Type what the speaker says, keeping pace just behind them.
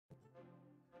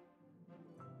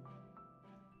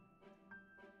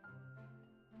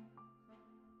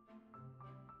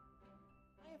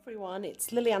Everyone,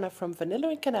 it's Liliana from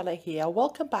Vanillandcanela here.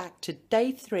 Welcome back to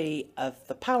day 3 of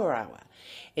the Power Hour.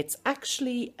 It's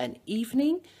actually an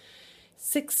evening,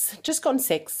 just gone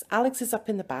 6. Alex is up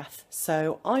in the bath,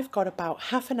 so I've got about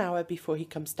half an hour before he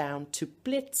comes down to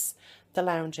blitz the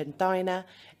lounge and diner,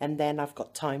 and then I've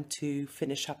got time to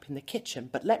finish up in the kitchen.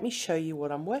 But let me show you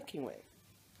what I'm working with.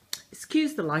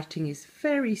 Excuse the lighting, is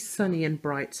very sunny and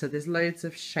bright, so there's loads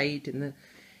of shade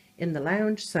in the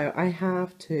lounge, so I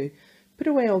have to put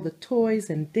away all the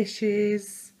toys and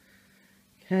dishes,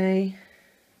 okay,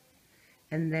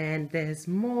 and then there's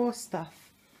more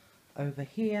stuff over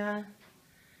here,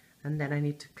 and then I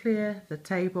need to clear the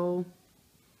table,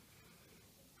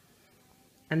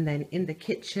 and then in the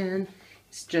kitchen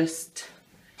it's just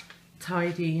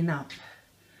tidying up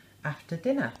after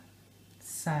dinner.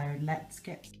 So let's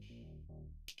get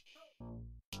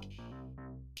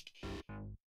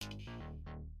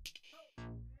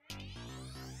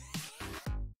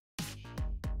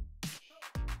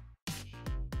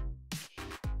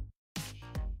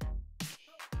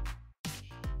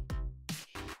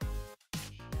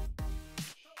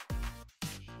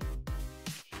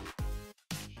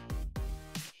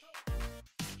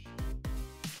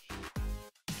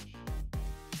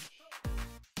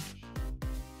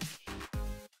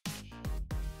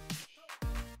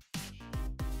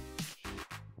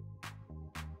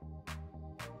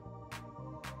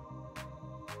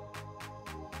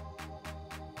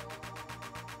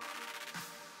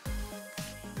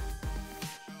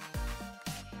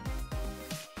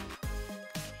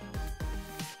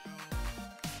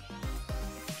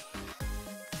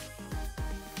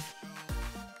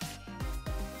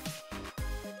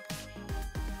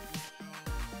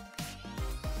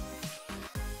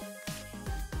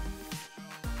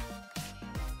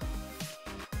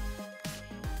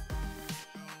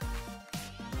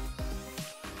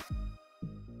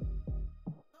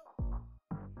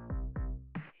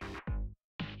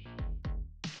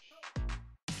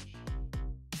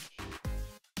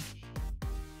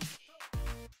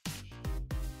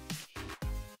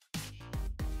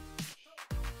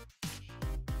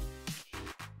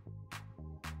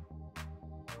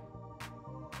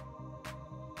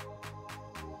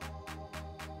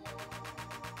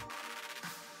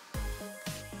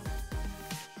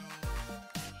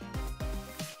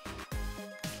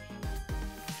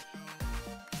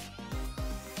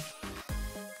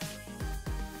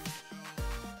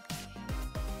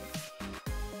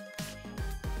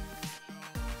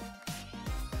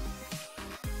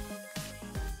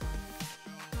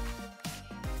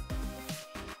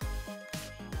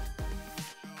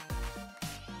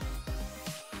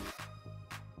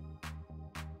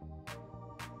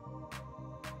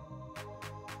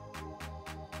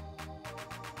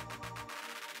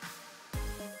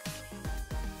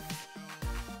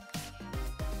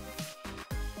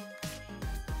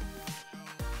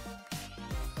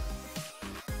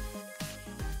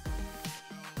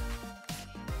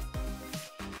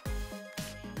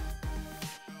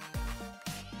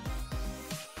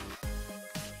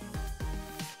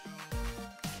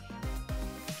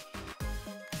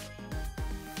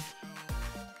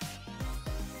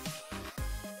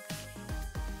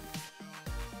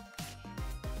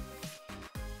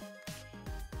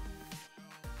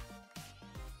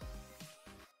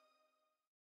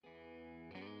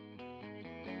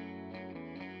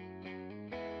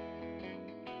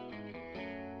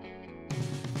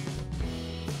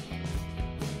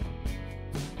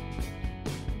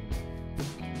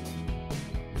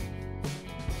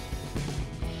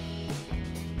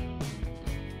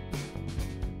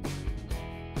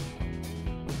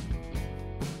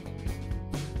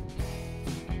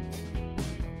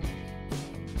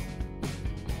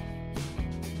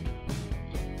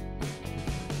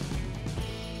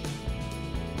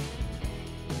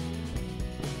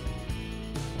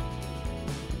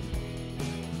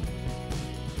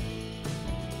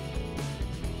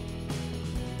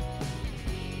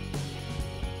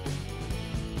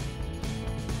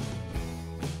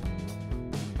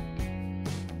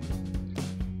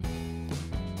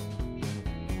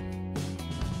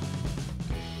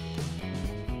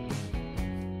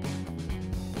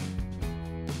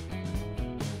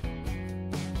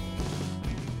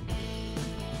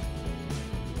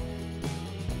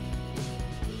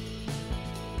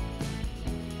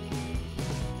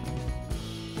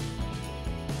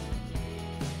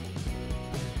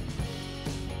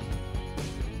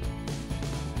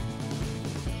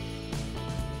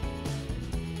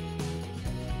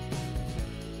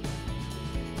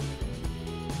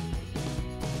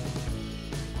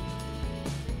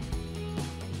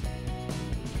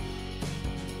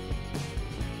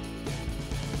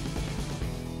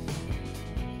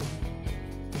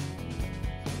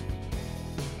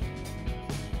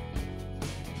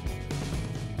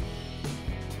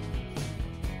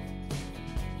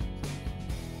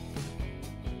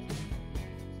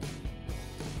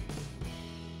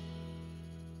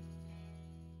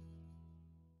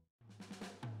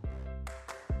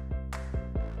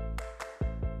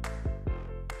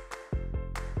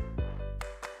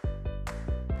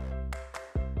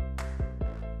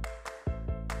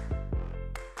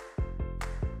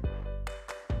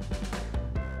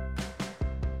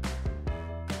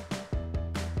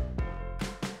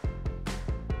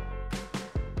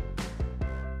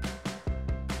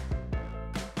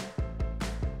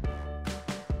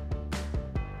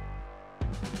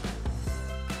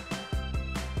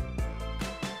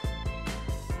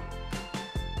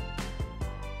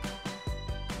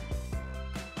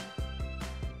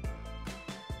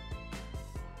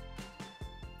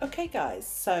Okay guys,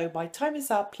 so my time is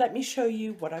up. Let me show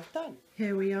you what I've done.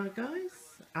 Here we are guys.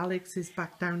 Alex is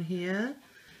back down here.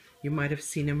 You might have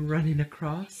seen him running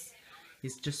across.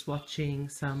 He's just watching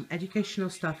some educational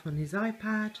stuff on his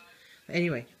iPad.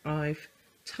 Anyway, I've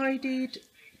tidied,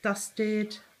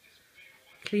 dusted,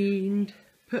 cleaned,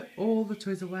 put all the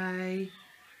toys away.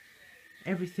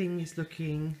 Everything is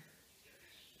looking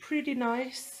pretty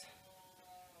nice.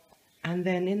 And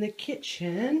then in the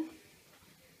kitchen,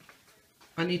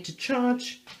 I need to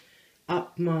charge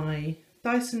up my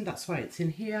Dyson, that's why it's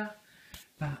in here.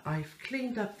 But I've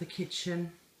cleaned up the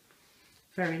kitchen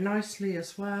very nicely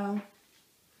as well.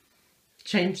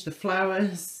 Changed the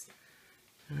flowers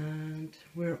and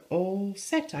we're all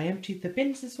set. I emptied the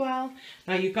bins as well.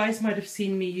 Now you guys might have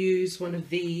seen me use one of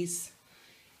these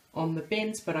on the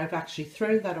bins, but I've actually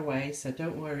thrown that away, so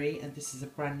don't worry, and this is a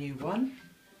brand new one.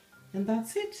 And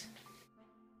that's it.